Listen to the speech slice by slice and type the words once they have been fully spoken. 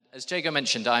As Jago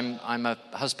mentioned, I'm a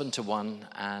husband to one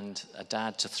and a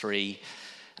dad to three,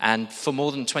 and for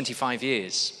more than 25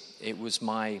 years, it was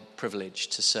my privilege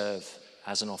to serve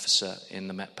as an officer in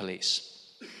the Met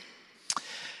Police.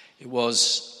 It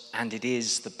was, and it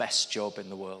is, the best job in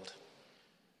the world.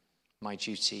 My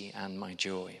duty and my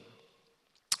joy.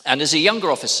 And as a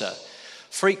younger officer,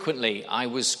 frequently I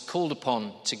was called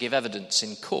upon to give evidence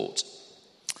in court.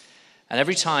 And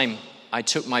every time I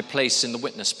took my place in the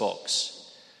witness box,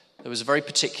 there was a very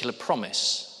particular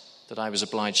promise that I was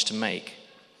obliged to make.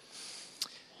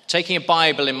 Taking a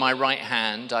Bible in my right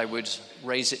hand, I would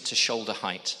raise it to shoulder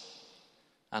height,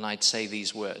 and I'd say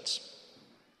these words: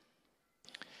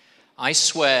 I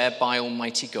swear by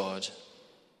Almighty God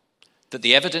that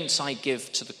the evidence I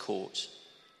give to the court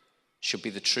should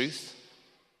be the truth,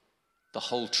 the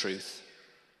whole truth,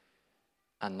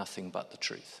 and nothing but the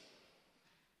truth.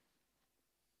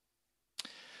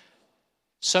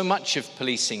 So much of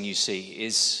policing, you see,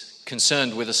 is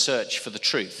concerned with a search for the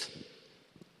truth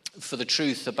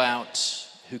about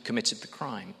who committed the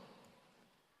crime,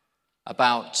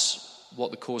 about what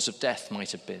the cause of death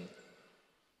might have been,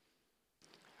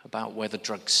 about where the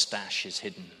drug stash is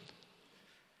hidden,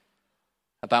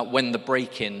 about when the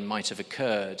break-in might have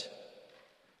occurred,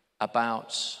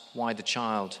 about why the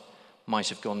child might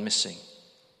have gone missing,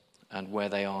 and where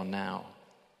they are now.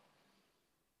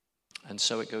 And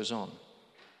so it goes on.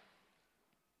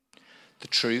 The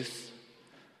truth,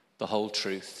 the whole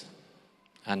truth,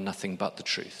 and nothing but the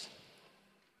truth.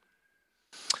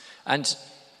 And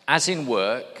as in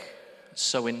work,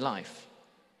 so in life.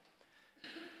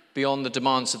 Beyond the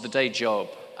demands of the day job,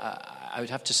 I would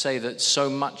have to say that so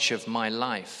much of my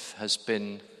life has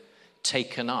been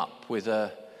taken up with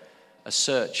a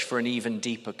search for an even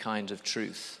deeper kind of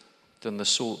truth than the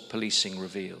sort policing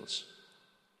reveals.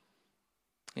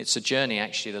 It's a journey,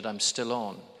 actually, that I'm still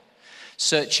on,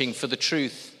 searching for the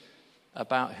truth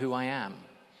about who I am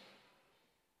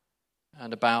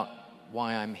and about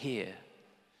why I'm here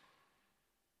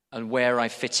and where I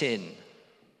fit in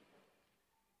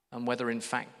and whether in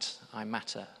fact I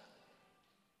matter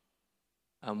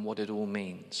and what it all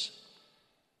means.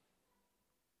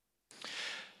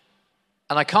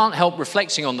 And I can't help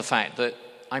reflecting on the fact that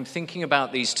I'm thinking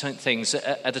about these things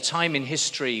at a time in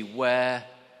history where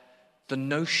the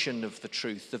notion of the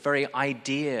truth, the very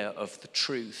idea of the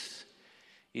truth,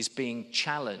 is being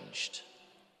challenged,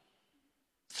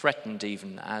 threatened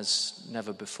even as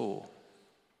never before.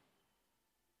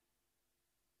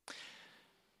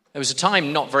 There was a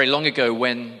time not very long ago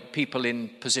when people in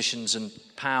positions and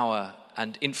power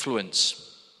and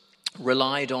influence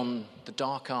relied on the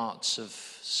dark arts of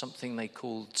something they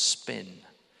called spin,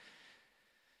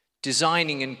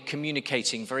 designing and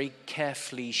communicating very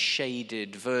carefully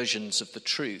shaded versions of the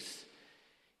truth,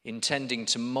 intending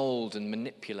to mold and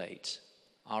manipulate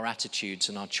our attitudes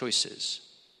and our choices.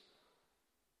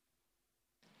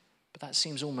 But that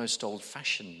seems almost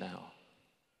old-fashioned now.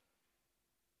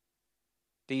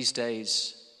 These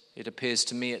days, it appears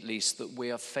to me at least that we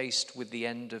are faced with the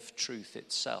end of truth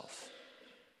itself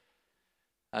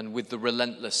and with the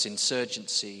relentless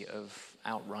insurgency of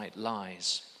outright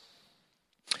lies.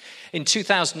 In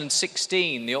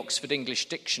 2016, the Oxford English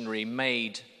Dictionary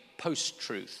made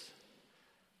post-truth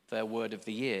their word of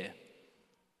the year.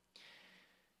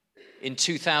 In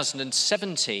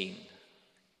 2017,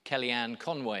 Kellyanne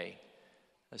Conway,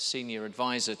 a senior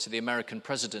advisor to the American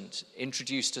president,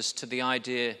 introduced us to the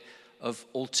idea of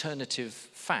alternative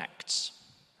facts.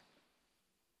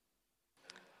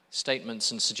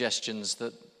 Statements and suggestions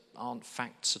that aren't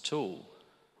facts at all,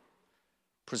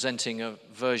 presenting a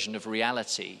version of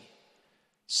reality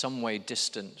some way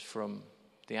distant from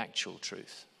the actual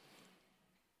truth.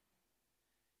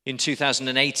 In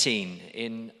 2018,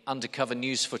 in undercover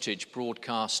news footage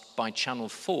broadcast by Channel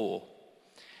 4,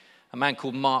 a man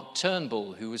called Mark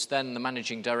Turnbull, who was then the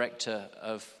managing director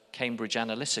of Cambridge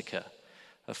Analytica,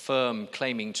 a firm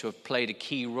claiming to have played a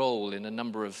key role in a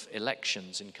number of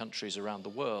elections in countries around the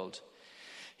world,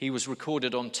 he was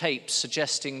recorded on tape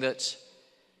suggesting that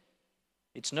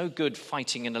it's no good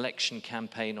fighting an election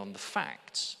campaign on the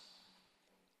facts,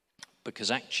 because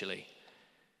actually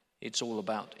it's all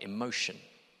about emotion.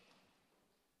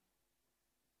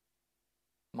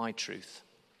 My truth,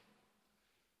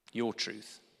 your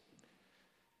truth,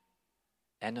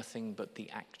 anything but the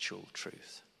actual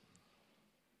truth.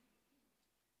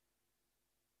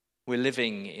 We're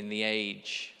living in the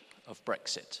age of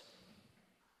Brexit,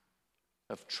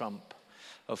 of Trump,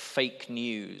 of fake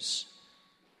news,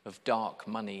 of dark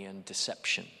money and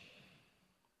deception.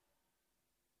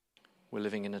 We're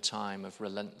living in a time of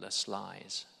relentless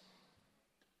lies.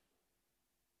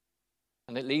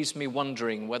 And it leaves me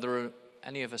wondering whether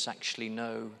any of us actually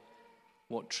know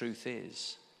what truth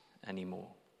is anymore.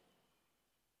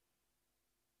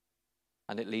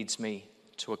 And it leads me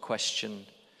to a question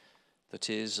that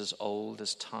is as old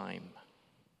as time.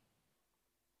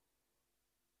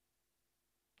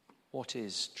 What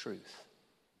is truth?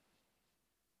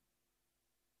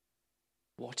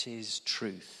 What is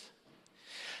truth?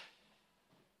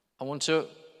 I want to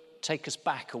take us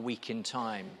back a week in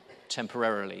time,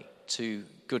 temporarily, to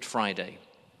Good Friday,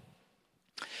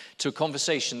 to a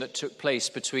conversation that took place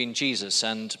between Jesus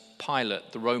and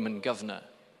Pilate, the Roman governor,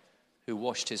 who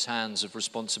washed his hands of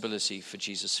responsibility for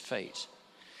Jesus' fate.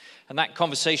 And that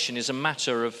conversation is a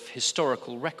matter of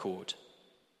historical record.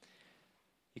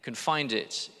 You can find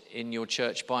it in your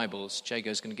church Bibles.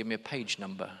 Jago's going to give me a page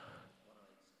number.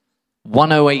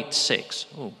 1086.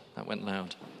 Oh, that went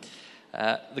loud.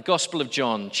 The Gospel of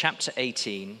John, chapter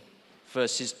 18,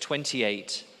 verses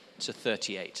 28 to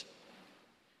 38.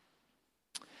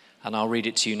 And I'll read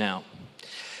it to you now.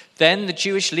 Then the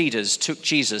Jewish leaders took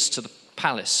Jesus to the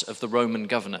palace of the Roman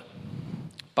governor.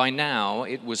 By now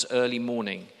it was early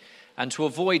morning, and to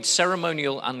avoid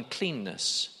ceremonial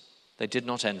uncleanness, they did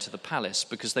not enter the palace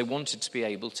because they wanted to be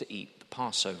able to eat the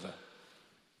Passover.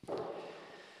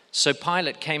 So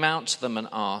Pilate came out to them and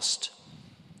asked,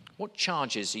 "What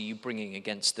charges are you bringing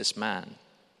against this man?"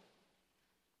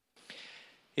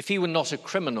 "If he were not a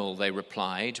criminal," they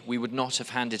replied, "we would not have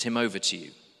handed him over to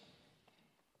you."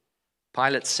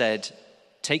 Pilate said,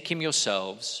 "Take him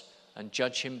yourselves and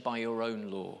judge him by your own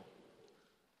law."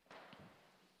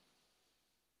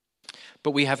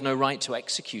 "But we have no right to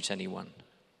execute anyone,"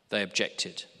 they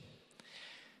objected.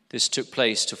 This took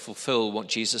place to fulfill what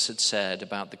Jesus had said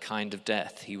about the kind of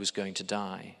death he was going to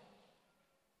die.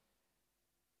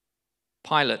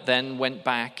 Pilate then went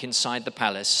back inside the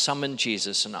palace, summoned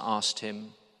Jesus, and asked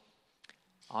him,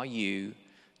 "Are you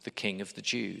the King of the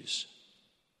Jews?"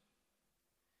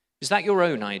 "Is that your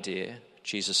own idea?"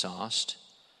 Jesus asked.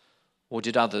 "Or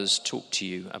did others talk to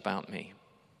you about me?"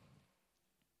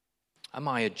 "Am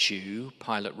I a Jew?"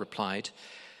 Pilate replied.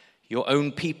 "Your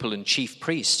own people and chief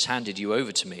priests handed you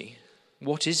over to me.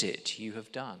 What is it you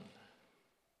have done?"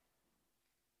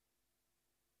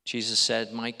 Jesus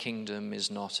said, "My kingdom is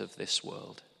not of this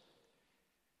world.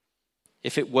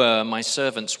 If it were, my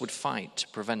servants would fight to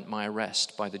prevent my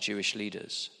arrest by the Jewish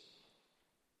leaders.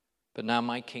 But now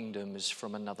my kingdom is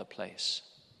from another place."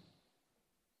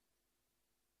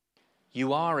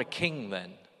 "You are a king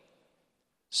then,"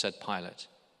 said Pilate.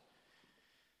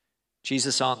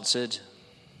 Jesus answered,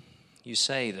 "You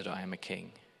say that I am a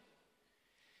king.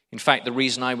 In fact, the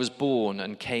reason I was born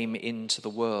and came into the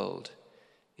world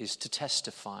is to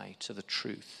testify to the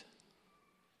truth.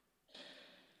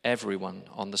 Everyone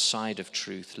on the side of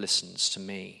truth listens to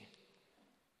me."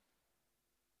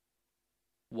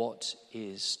 "What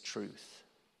is truth?"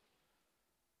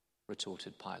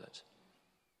 retorted Pilate.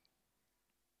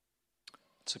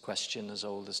 It's a question as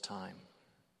old as time.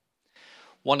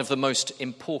 One of the most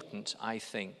important, I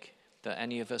think, that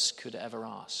any of us could ever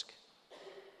ask.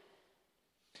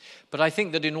 But I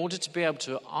think that in order to be able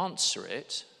to answer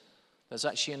it, there's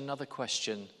actually another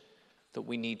question that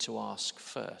we need to ask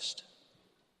first.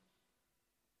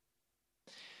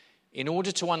 In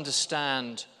order to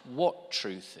understand what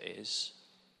truth is,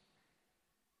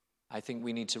 I think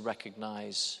we need to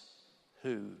recognize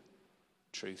who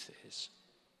truth is.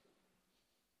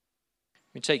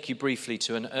 Let me take you briefly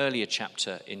to an earlier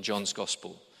chapter in John's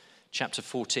Gospel, chapter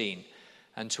 14,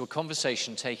 and to a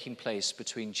conversation taking place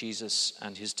between Jesus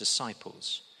and his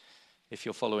disciples. If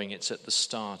you're following, it's at the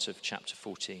start of chapter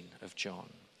 14 of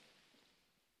John.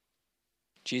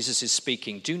 Jesus is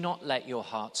speaking, "Do not let your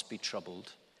hearts be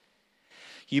troubled.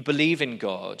 You believe in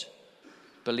God,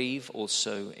 believe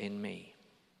also in me.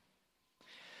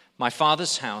 My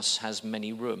Father's house has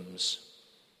many rooms.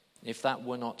 If that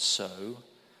were not so,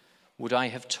 would I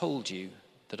have told you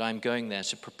that I'm going there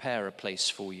to prepare a place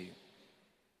for you?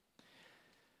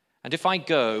 And if I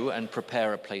go and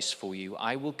prepare a place for you,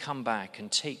 I will come back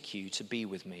and take you to be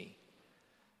with me,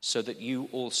 so that you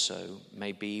also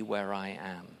may be where I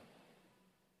am.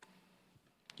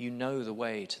 You know the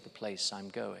way to the place I'm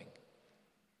going."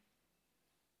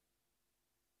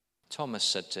 Thomas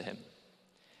said to him,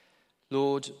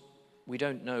 "Lord, we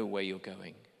don't know where you're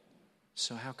going,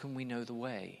 so how can we know the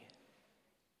way?"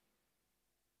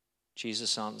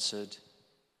 Jesus answered,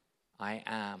 "I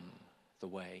am the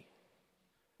way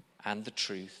and the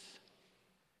truth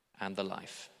and the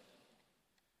life.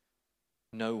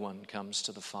 No one comes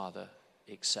to the Father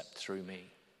except through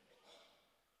me."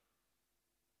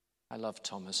 I love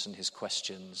Thomas and his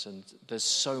questions, and there's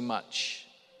so much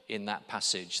in that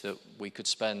passage that we could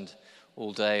spend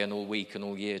all day and all week and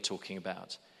all year talking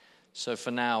about. So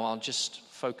for now, I'll just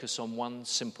focus on one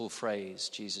simple phrase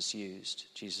Jesus used.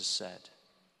 Jesus said,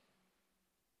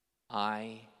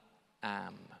 I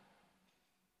am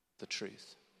the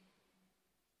truth.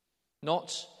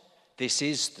 Not, this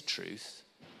is the truth.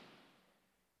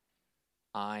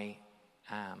 I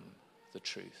am the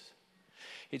truth.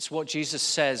 It's what Jesus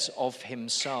says of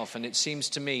himself, and it seems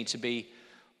to me to be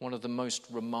one of the most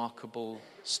remarkable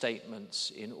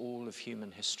statements in all of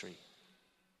human history.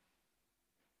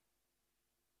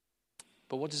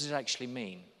 But what does it actually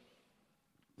mean?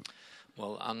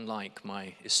 Well, unlike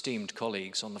my esteemed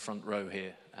colleagues on the front row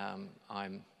here,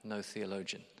 I'm no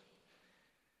theologian.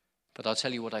 But I'll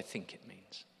tell you what I think it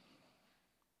means.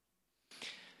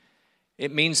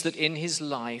 It means that in his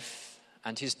life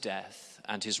and his death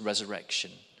and his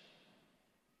resurrection,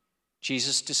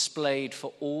 Jesus displayed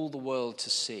for all the world to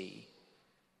see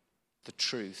the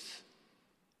truth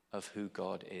of who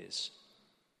God is.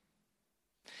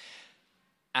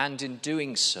 And in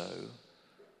doing so,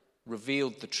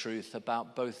 revealed the truth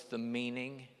about both the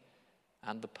meaning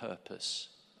and the purpose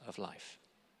of life.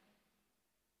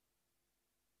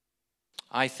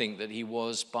 I think that he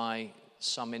was, by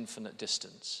some infinite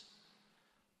distance,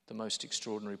 the most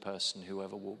extraordinary person who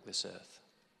ever walked this earth.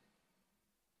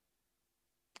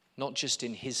 Not just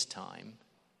in his time,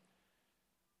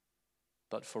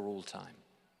 but for all time.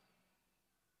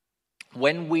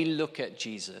 When we look at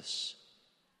Jesus,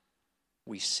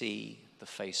 we see the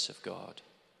face of God.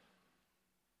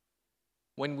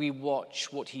 When we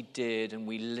watch what he did and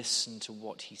we listen to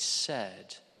what he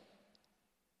said,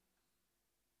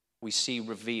 we see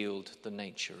revealed the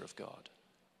nature of God.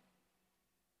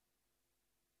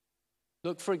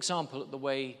 Look, for example, at the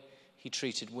way he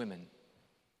treated women.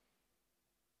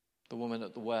 The woman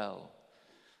at the well,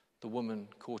 the woman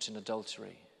caught in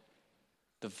adultery,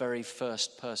 the very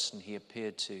first person he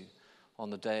appeared to on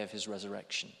the day of his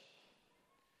resurrection.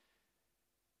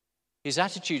 His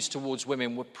attitudes towards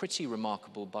women were pretty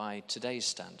remarkable by today's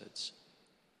standards.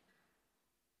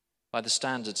 By the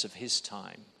standards of his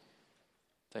time,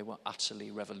 they were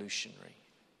utterly revolutionary.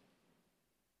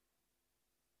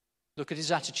 Look at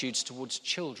his attitudes towards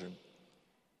children.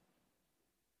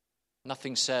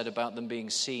 Nothing said about them being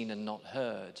seen and not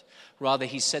heard. Rather,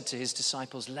 he said to his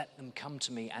disciples, let them come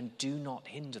to me and do not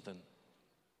hinder them.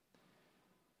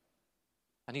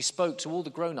 And he spoke to all the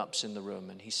grown-ups in the room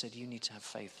and he said, you need to have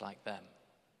faith like them.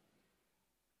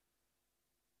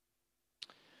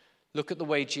 Look at the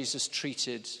way Jesus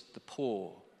treated the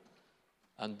poor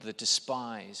and the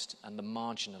despised and the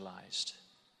marginalized.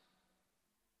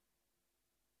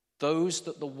 Those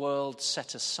that the world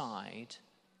set aside,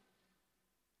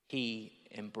 he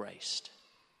embraced.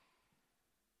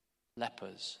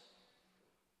 Lepers,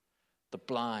 the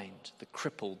blind, the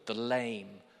crippled, the lame,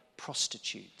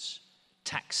 prostitutes,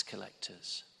 tax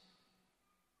collectors.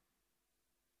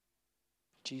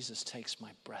 Jesus takes my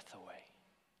breath away.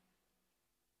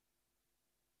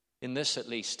 In this, at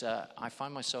least, I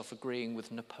find myself agreeing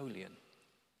with Napoleon,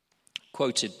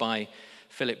 quoted by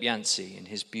Philip Yancey in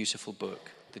his beautiful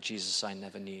book, The Jesus I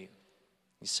Never Knew.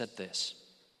 He said this: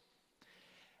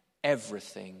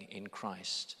 everything in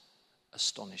Christ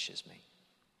astonishes me.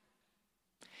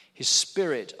 His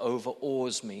spirit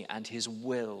overawes me and his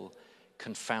will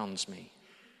confounds me.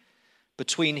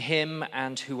 Between him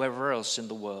and whoever else in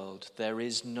the world, there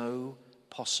is no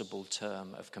possible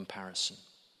term of comparison.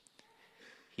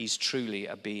 He's truly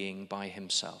a being by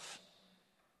himself.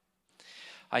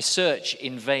 I search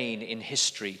in vain in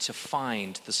history to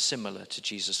find the similar to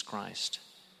Jesus Christ,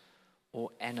 or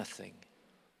anything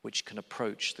which can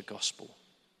approach the gospel.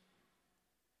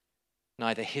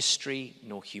 Neither history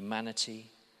nor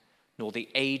humanity, nor the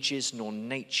ages nor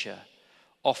nature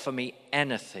offer me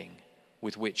anything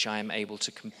with which I am able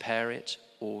to compare it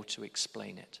or to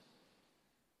explain it.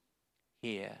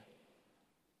 Here,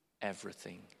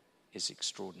 everything is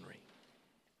extraordinary.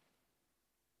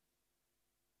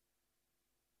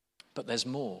 But there's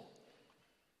more.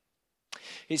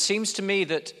 It seems to me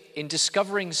that in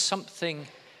discovering something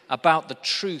about the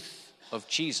truth of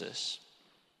Jesus,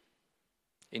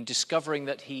 in discovering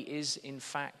that he is in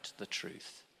fact the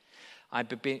truth, I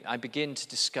begin to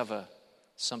discover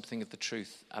something of the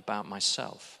truth about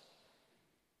myself.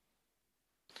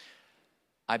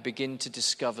 I begin to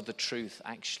discover the truth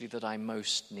actually that I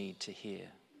most need to hear.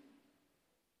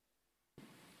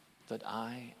 That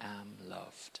I am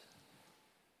loved.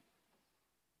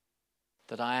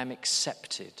 That I am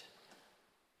accepted.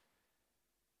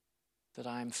 That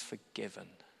I am forgiven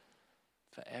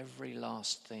for every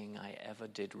last thing I ever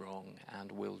did wrong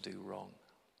and will do wrong.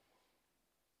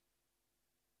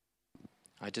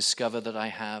 I discover that I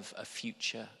have a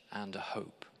future and a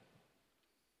hope.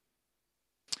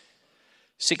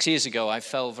 6 years ago, I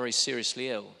fell very seriously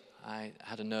ill. I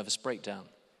had a nervous breakdown.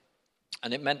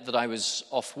 And it meant that I was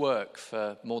off work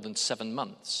for more than 7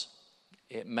 months.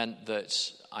 It meant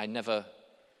that I never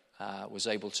was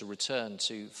able to return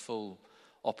to full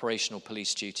operational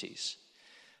police duties.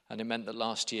 And it meant that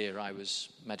last year I was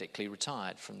medically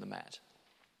retired from the Met.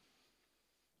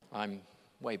 I'm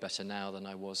way better now than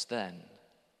I was then.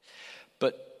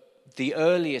 But the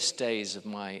earliest days of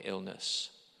my illness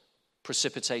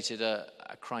precipitated a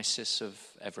crisis of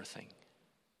everything,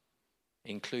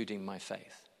 including my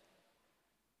faith.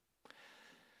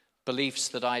 Beliefs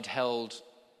that I'd held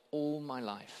all my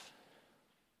life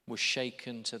were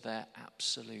shaken to their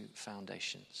absolute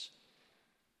foundations.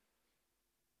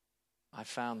 I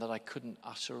found that I couldn't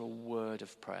utter a word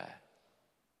of prayer.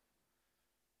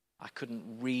 I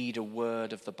couldn't read a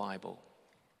word of the Bible.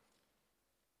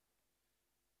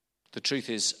 The truth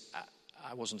is,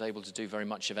 I wasn't able to do very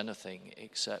much of anything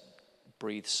except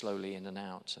breathe slowly in and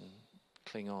out and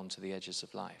cling on to the edges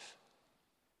of life.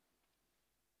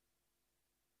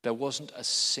 There wasn't a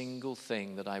single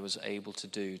thing that I was able to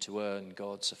do to earn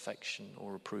God's affection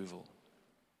or approval.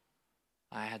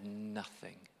 I had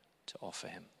nothing to offer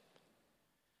him.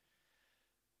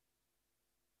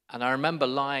 And I remember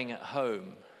lying at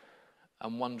home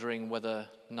and wondering whether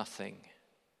nothing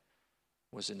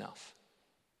was enough.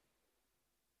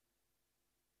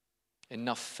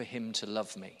 Enough for him to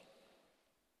love me.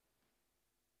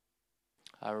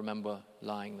 I remember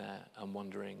lying there and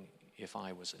wondering if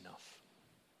I was enough.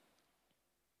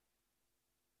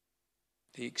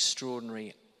 The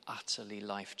extraordinary, utterly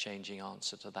life-changing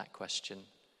answer to that question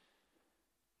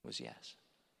was yes.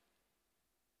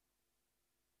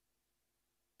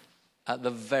 At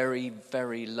the very,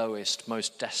 very lowest,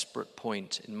 most desperate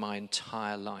point in my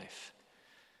entire life,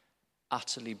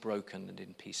 utterly broken and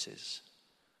in pieces,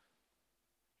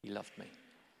 he loved me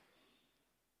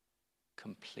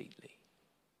completely.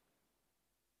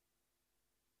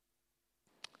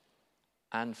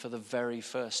 And for the very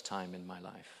first time in my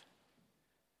life,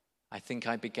 I think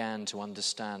I began to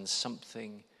understand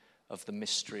something of the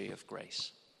mystery of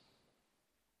grace.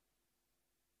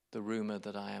 The rumor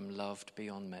that I am loved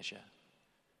beyond measure,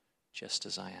 just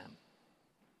as I am.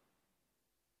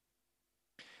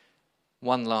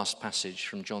 One last passage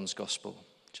from John's Gospel,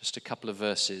 just a couple of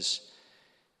verses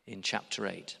in chapter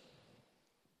 8.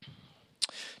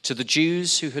 To the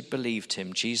Jews who had believed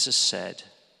him, Jesus said,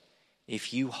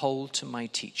 "If you hold to my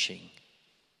teaching,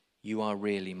 you are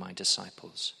really my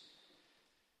disciples.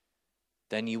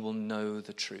 Then you will know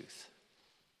the truth,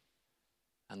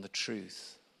 and the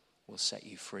truth will set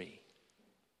you free."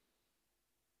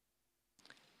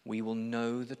 We will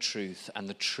know the truth, and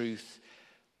the truth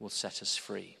will set us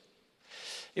free.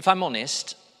 If I'm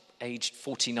honest, aged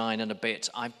 49 and a bit,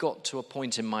 I've got to a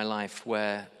point in my life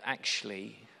where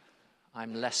actually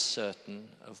I'm less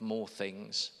certain of more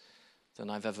things than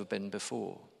I've ever been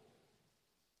before.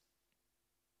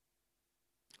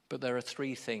 But there are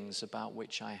 3 things about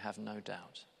which I have no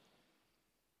doubt.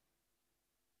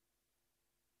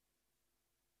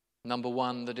 Number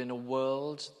 1, that in a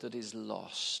world that is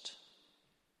lost,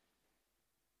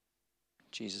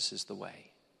 Jesus is the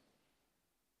way.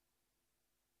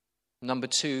 Number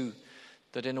 2,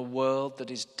 that in a world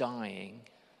that is dying,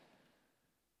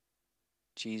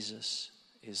 Jesus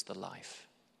is the life.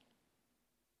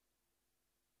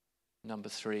 Number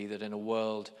 3, that in a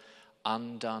world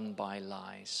undone by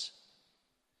lies,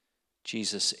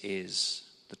 Jesus is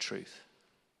the truth.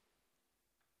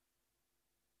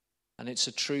 And it's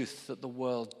a truth that the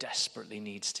world desperately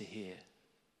needs to hear.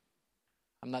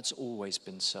 And that's always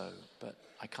been so, but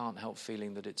I can't help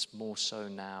feeling that it's more so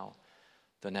now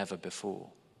than ever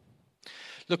before.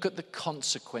 Look at the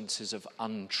consequences of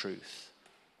untruth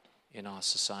in our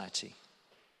society.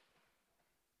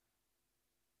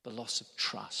 The loss of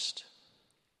trust,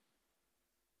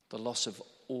 the loss of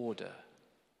order,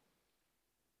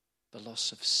 the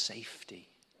loss of safety,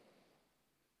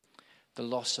 the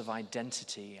loss of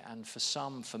identity, and for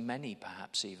some, for many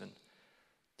perhaps even,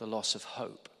 the loss of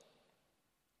hope.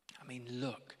 I mean,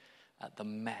 look at the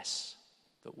mess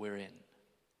that we're in.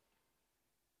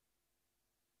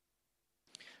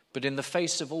 But in the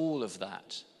face of all of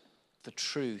that, the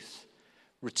truth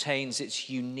retains its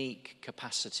unique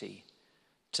capacity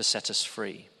to set us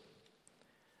free,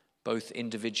 both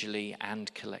individually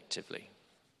and collectively.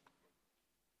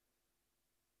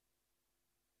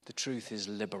 The truth is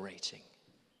liberating.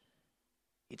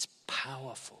 It's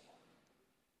powerful.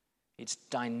 It's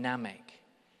dynamic.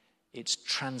 It's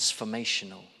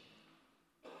transformational.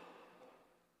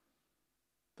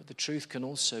 But the truth can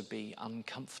also be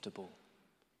uncomfortable,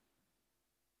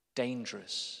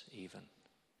 dangerous even.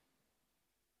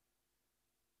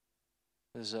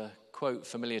 There's a quote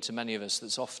familiar to many of us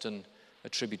that's often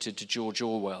attributed to George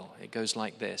Orwell. It goes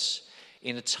like this: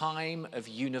 "In a time of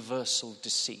universal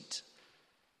deceit,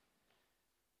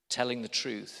 telling the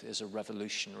truth is a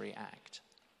revolutionary act."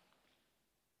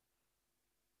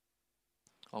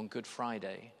 On Good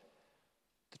Friday,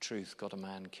 the truth got a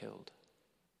man killed.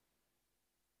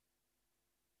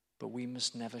 But we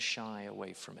must never shy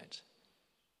away from it.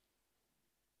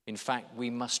 In fact, we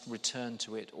must return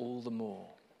to it all the more.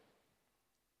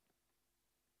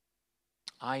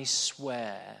 I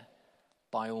swear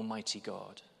by Almighty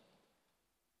God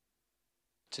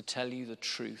to tell you the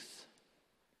truth,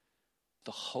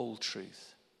 the whole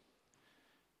truth,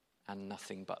 and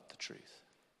nothing but the truth.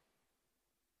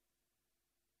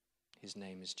 His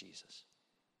name is Jesus.